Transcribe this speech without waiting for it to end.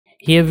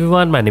Hey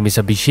everyone, my name is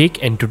Abhishek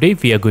and today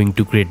we are going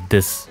to create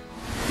this.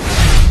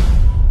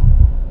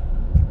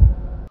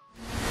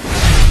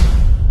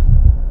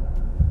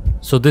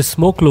 So this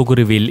smoke logo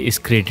reveal is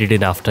created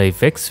in After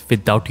Effects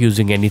without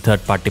using any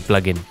third-party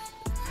plugin.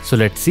 So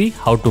let's see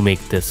how to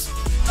make this.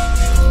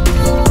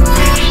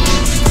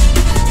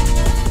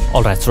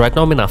 Alright, so right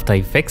now I'm in After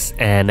Effects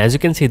and as you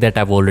can see that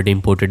I've already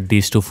imported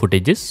these two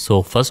footages.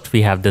 So first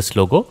we have this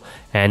logo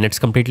and it's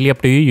completely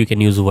up to you. You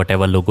can use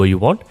whatever logo you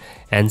want.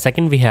 And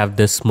second we have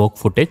this smoke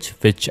footage,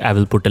 which I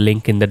will put a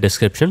link in the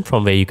description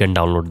from where you can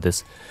download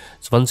this.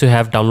 So once you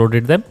have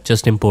downloaded them,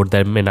 just import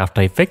them in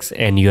After Effects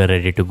and you are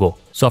ready to go.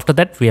 So after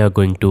that we are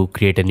going to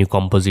create a new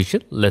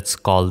composition. Let's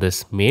call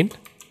this main.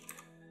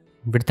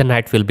 Width and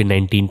height will be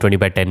 1920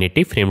 by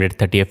 1080, frame rate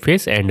 30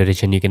 fps, and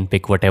duration you can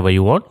pick whatever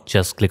you want.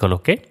 Just click on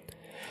OK.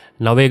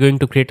 Now we are going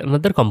to create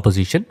another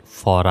composition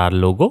for our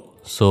logo.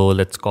 So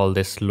let's call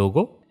this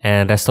logo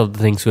and rest of the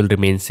things will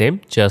remain same.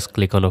 Just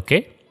click on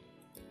OK.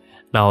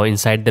 Now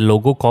inside the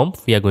logo comp,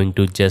 we are going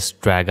to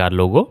just drag our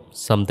logo,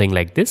 something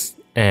like this.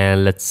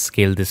 And let's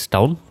scale this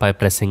down by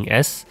pressing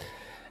S.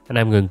 And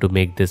I'm going to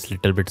make this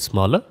little bit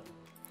smaller,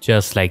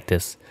 just like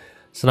this.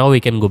 So now we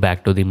can go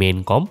back to the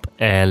main comp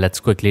and let's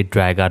quickly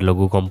drag our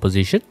logo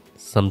composition,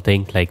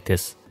 something like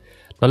this.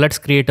 Now let's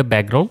create a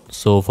background.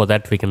 So for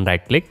that we can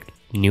right click,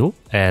 new,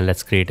 and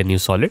let's create a new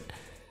solid.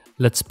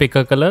 Let's pick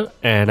a color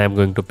and I'm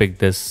going to pick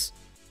this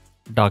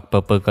dark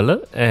purple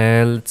color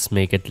and let's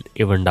make it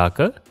even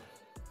darker,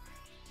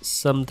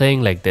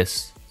 something like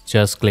this.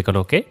 Just click on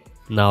OK.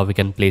 Now we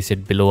can place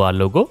it below our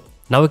logo.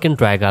 Now we can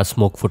drag our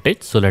smoke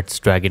footage. So let's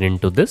drag it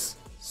into this,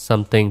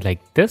 something like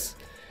this.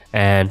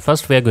 And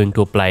first we are going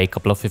to apply a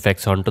couple of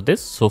effects onto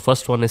this. So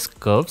first one is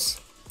curves.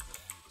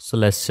 So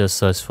let's just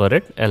search for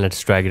it and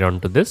let's drag it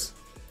onto this.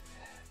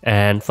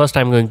 And first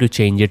I'm going to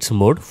change its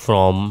mode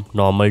from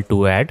normal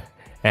to add.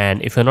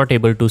 And if you're not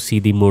able to see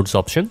the modes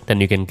option, then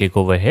you can click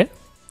over here.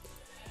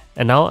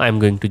 And now I'm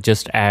going to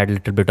just add a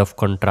little bit of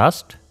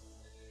contrast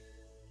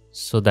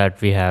so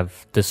that we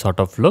have this sort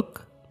of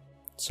look,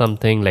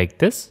 something like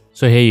this.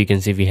 So here you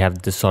can see we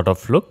have this sort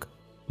of look.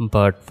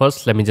 But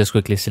first let me just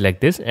quickly select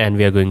this and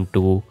we are going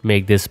to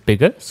make this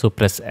bigger. So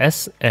press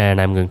S and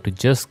I'm going to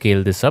just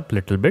scale this up a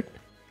little bit,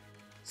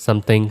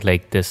 something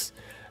like this.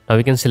 Now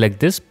we can select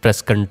this,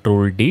 press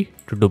Ctrl D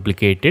to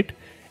duplicate it,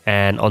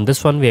 and on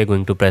this one we are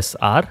going to press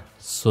R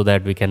so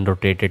that we can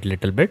rotate it a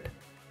little bit.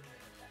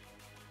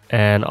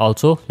 And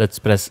also let's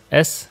press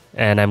S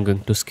and I'm going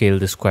to scale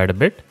this quite a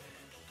bit,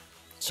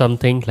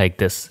 something like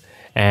this.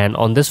 And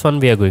on this one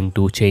we are going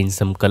to change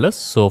some colors.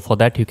 So for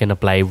that you can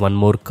apply one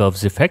more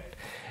curves effect,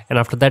 and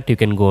after that you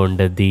can go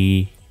under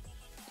the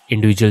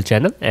individual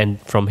channel and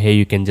from here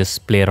you can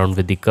just play around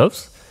with the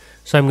curves.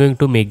 So I'm going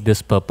to make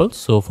this purple.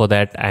 So for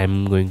that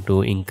I'm going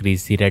to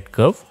increase the red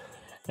curve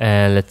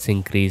and let's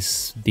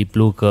increase the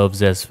blue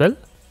curves as well.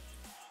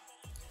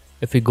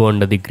 If we go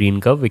under the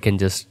green curve, we can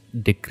just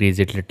decrease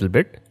it a little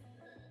bit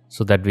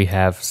so that we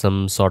have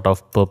some sort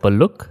of purple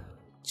look,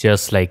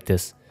 just like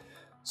this.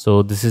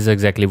 So this is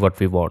exactly what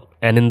we want.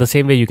 And in the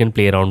same way you can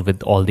play around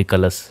with all the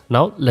colors.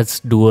 Now let's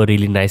do a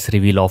really nice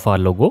reveal of our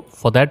logo.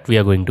 For that we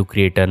are going to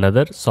create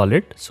another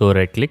solid. So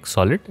right click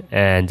solid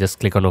and just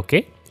click on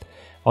OK.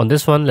 On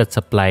this one, let's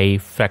apply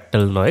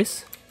fractal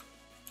noise.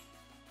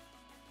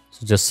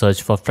 So just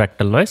search for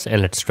fractal noise and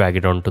let's drag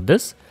it onto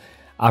this.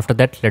 After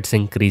that, let's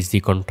increase the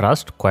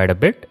contrast quite a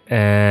bit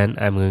and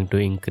I'm going to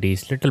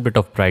increase a little bit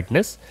of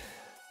brightness.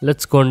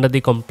 Let's go under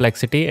the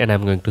complexity and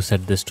I'm going to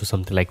set this to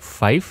something like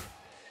 5.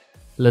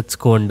 Let's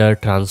go under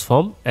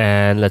transform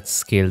and let's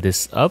scale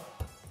this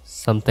up,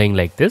 something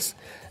like this.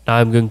 Now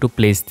I'm going to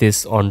place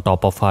this on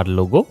top of our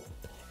logo,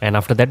 and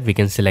after that we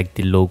can select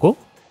the logo.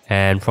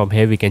 And from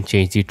here we can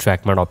change the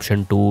track matte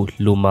option to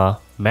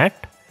Luma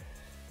matte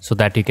so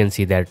that you can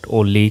see that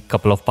only a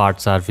couple of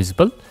parts are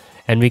visible,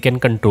 and we can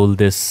control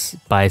this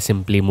by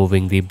simply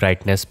moving the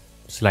brightness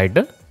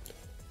slider,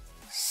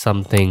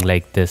 something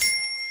like this.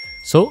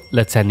 So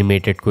let's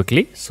animate it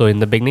quickly. So in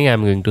the beginning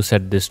I'm going to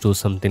set this to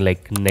something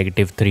like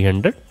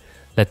 -300.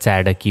 Let's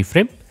add a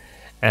keyframe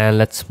and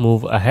let's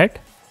move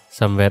ahead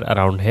somewhere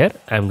around here.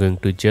 I'm going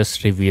to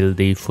just reveal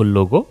the full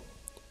logo,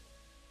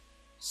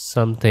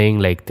 something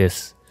like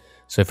this.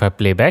 So if I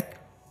play back,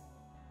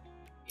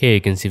 here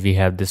you can see we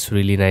have this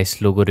really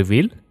nice logo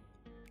reveal.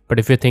 But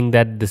if you think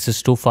that this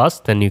is too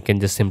fast, then you can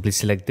just simply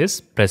select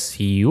this, press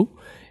EU,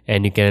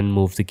 and you can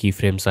move the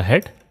keyframes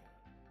ahead,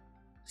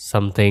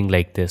 something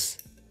like this.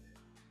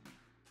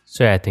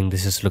 So I think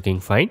this is looking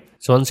fine.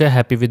 So once you're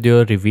happy with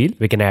your reveal,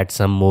 we can add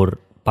some more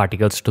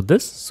particles to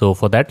this. So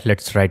for that,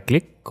 let's right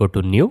click, go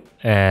to new,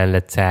 and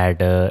let's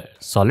add a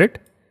solid.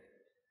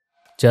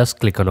 Just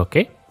click on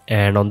OK.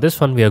 And on this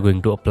one, we are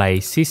going to apply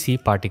CC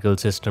particle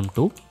system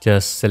 2.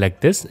 Just select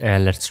this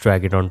and let's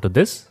drag it onto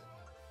this.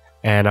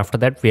 And after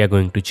that, we are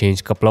going to change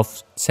a couple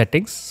of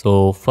settings.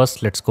 So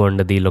first, let's go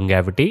under the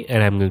longevity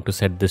and I'm going to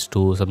set this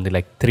to something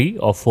like 3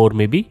 or 4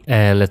 maybe.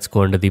 And let's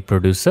go under the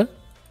producer.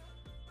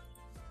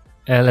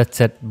 And let's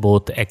set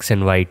both X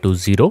and Y to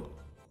 0.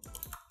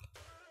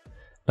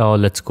 Now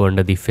let's go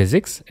under the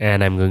physics,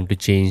 and I'm going to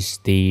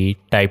change the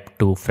type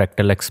to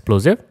fractal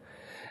explosive,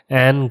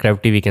 and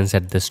gravity we can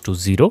set this to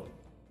 0,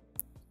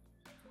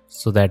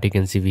 so that you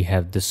can see we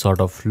have this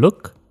sort of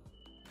look.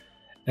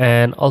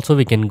 And also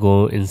we can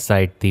go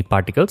inside the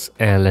particles,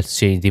 and let's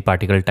change the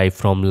particle type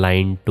from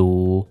line to,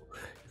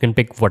 you can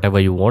pick whatever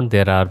you want.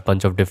 There are a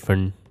bunch of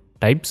different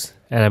types,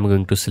 and I'm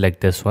going to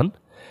select this one.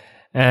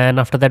 And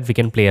after that we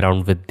can play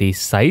around with the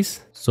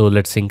size. So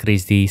let's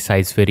increase the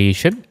size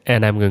variation,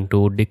 and I'm going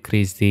to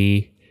decrease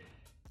the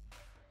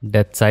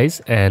death size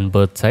and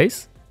birth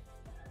size,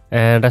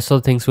 and rest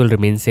of the things will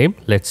remain same.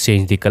 Let's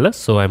change the color.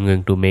 So I'm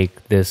going to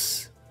make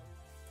this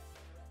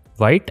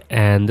white,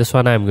 and this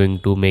one I'm going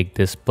to make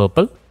this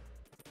purple,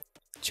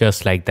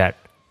 just like that.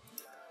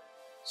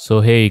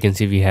 So here you can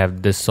see we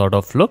have this sort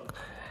of look,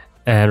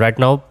 and right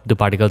now the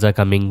particles are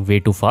coming way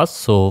too fast.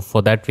 So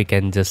for that we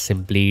can just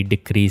simply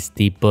decrease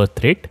the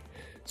birth rate.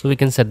 So we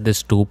can set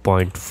this to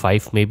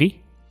 0.5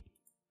 maybe,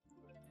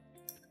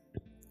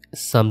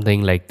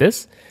 something like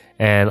this.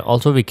 And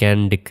also we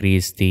can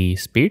decrease the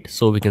speed,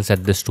 so we can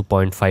set this to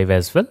 0.5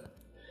 as well.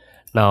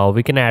 Now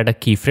we can add a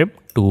keyframe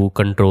to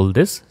control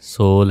this.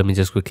 So let me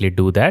just quickly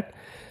do that.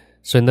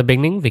 So in the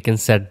beginning we can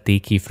set the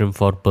keyframe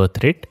for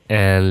birth rate,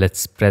 and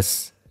let's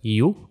press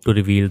U to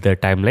reveal the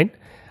timeline.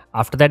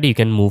 After that you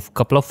can move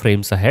couple of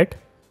frames ahead,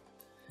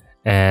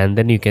 and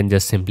then you can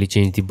just simply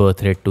change the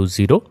birth rate to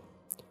 0,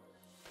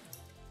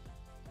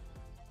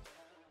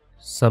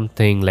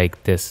 something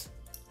like this.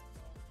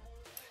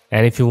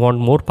 And if you want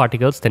more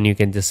particles, then you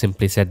can just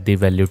simply set the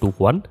value to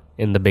 1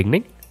 in the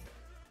beginning,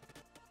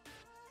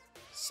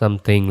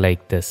 something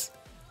like this.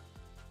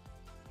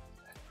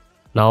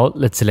 Now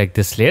let's select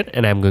this layer,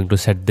 and I'm going to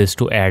set this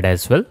to add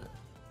as well,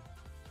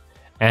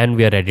 and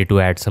we are ready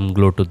to add some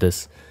glow to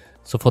this.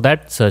 So for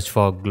that, search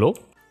for glow,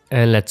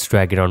 and let's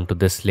drag it onto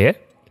this layer.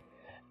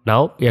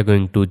 Now we are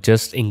going to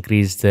just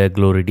increase the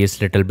glow radius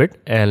a little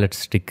bit, and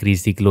let's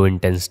decrease the glow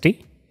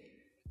intensity.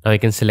 Now you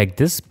can select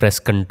this, press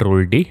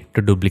Ctrl D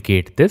to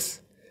duplicate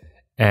this,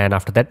 and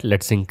after that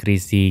let's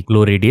increase the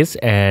glow radius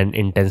and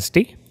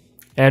intensity,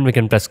 and we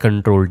can press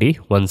Ctrl D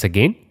once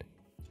again,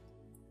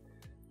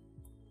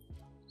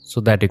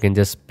 so that you can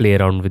just play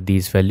around with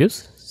these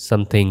values,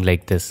 something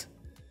like this.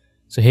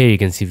 So here you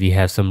can see we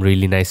have some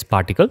really nice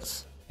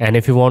particles, and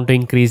if you want to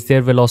increase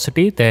their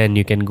velocity, then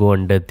you can go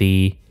under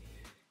the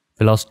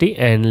velocity,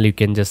 and you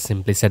can just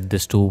simply set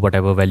this to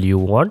whatever value you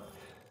want.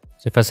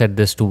 So if I set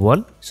this to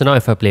 1, so now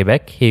if I play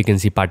back, here you can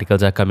see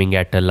particles are coming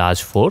at a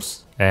large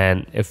force,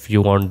 and if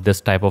you want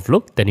this type of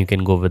look, then you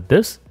can go with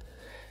this.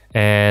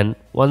 And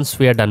once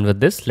we are done with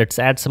this, let's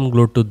add some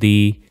glow to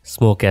the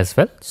smoke as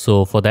well.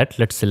 So for that,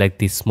 let's select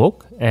the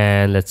smoke,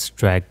 and let's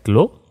drag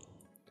glow,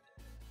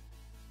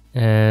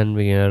 and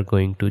we are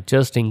going to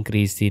just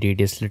increase the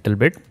radius a little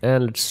bit,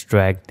 and let's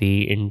drag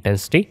the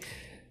intensity,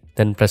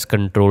 then press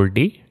Ctrl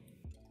D,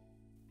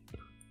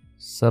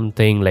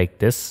 something like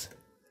this.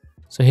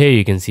 So here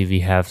you can see we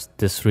have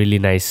this really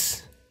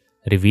nice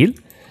reveal,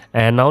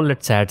 and now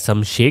let's add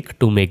some shake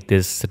to make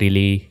this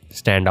really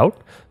stand out.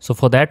 So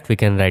for that we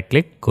can right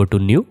click, go to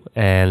new,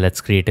 and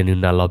let's create a new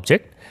null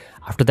object.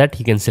 After that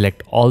you can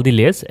select all the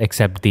layers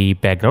except the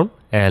background,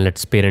 and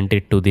let's parent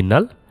it to the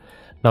null.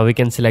 Now we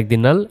can select the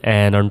null,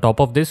 and on top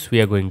of this we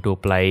are going to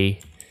apply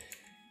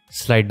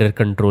slider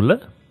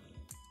controller.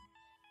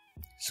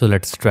 So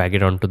let's drag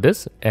it onto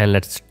this, and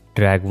let's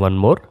drag one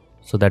more,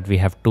 so that we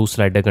have 2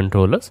 slider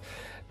controllers.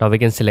 Now we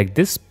can select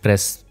this,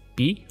 press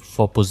P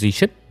for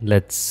position.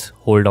 Let's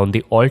hold down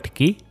the Alt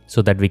key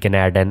so that we can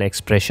add an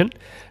expression.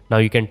 Now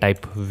you can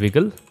type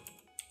wiggle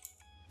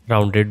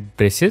rounded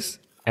braces,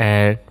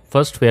 and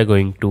first we are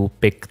going to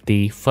pick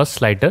the first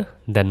slider,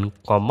 then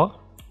comma,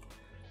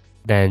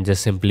 then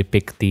just simply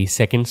pick the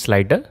second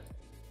slider,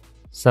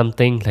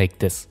 something like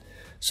this.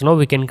 So now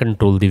we can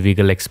control the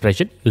wiggle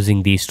expression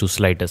using these 2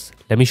 sliders.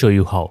 Let me show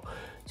you how.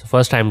 So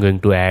first I'm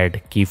going to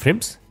add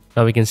keyframes.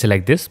 Now we can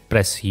select this,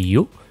 press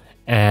U,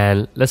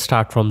 and let's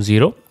start from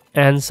 0,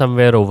 and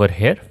somewhere over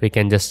here we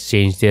can just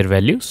change their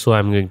value. So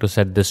I'm going to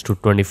set this to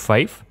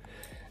 25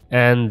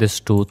 and this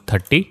to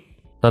 30.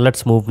 Now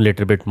let's move a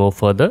little bit more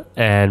further,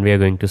 and we are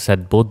going to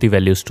set both the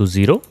values to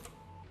 0,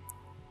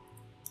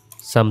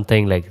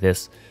 something like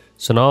this.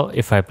 So now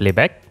if I play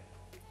back,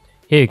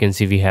 here you can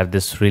see we have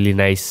this really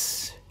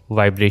nice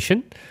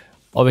vibration,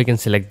 or we can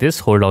select this,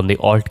 hold on the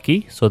Alt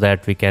key so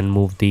that we can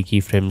move the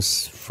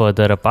keyframes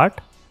further apart,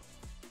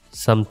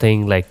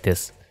 something like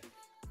this.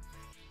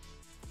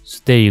 So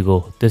there you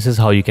go. This is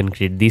how you can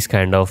create these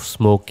kind of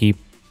smoky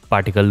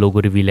particle logo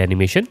reveal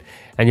animation,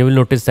 and you will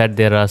notice that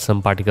there are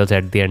some particles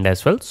at the end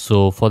as well.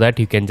 So for that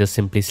you can just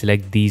simply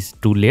select these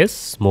 2 layers,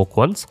 smoke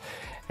ones,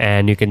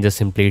 and you can just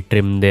simply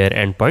trim their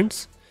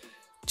endpoints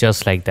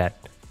just like that.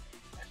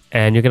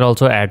 And you can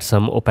also add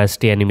some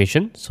opacity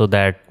animation so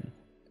that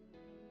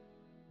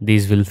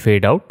these will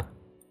fade out.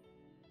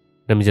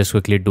 Let me just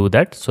quickly do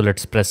that. So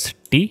let's press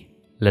T,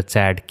 let's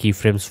add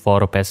keyframes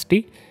for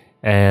opacity,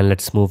 and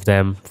let's move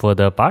them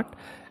further apart,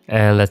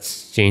 and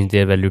let's change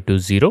their value to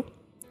 0,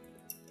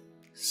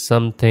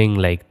 something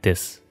like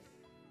this.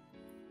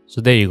 So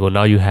there you go.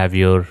 Now you have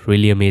your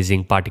really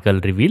amazing particle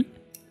reveal.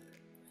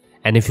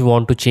 And if you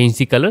want to change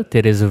the color,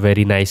 there is a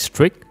very nice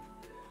trick.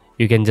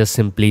 You can just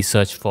simply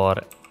search for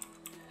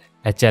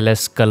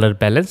HLS color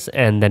balance,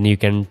 and then you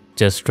can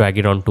just drag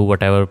it onto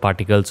whatever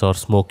particles or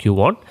smoke you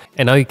want.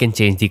 And now you can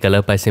change the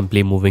color by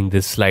simply moving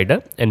this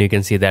slider, and you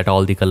can see that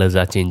all the colors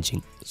are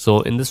changing.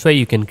 So in this way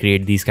you can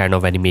create these kind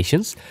of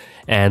animations,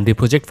 and the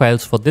project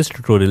files for this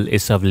tutorial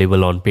is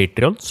available on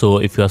Patreon. So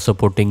if you are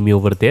supporting me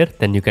over there,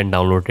 then you can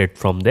download it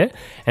from there,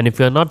 and if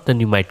you are not, then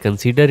you might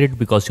consider it,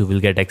 because you will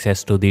get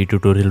access to the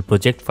tutorial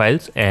project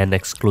files and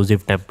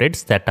exclusive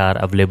templates that are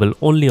available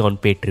only on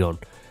Patreon.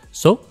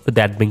 So with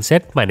that being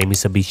said, my name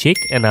is Abhishek,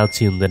 and I'll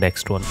see you in the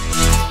next one.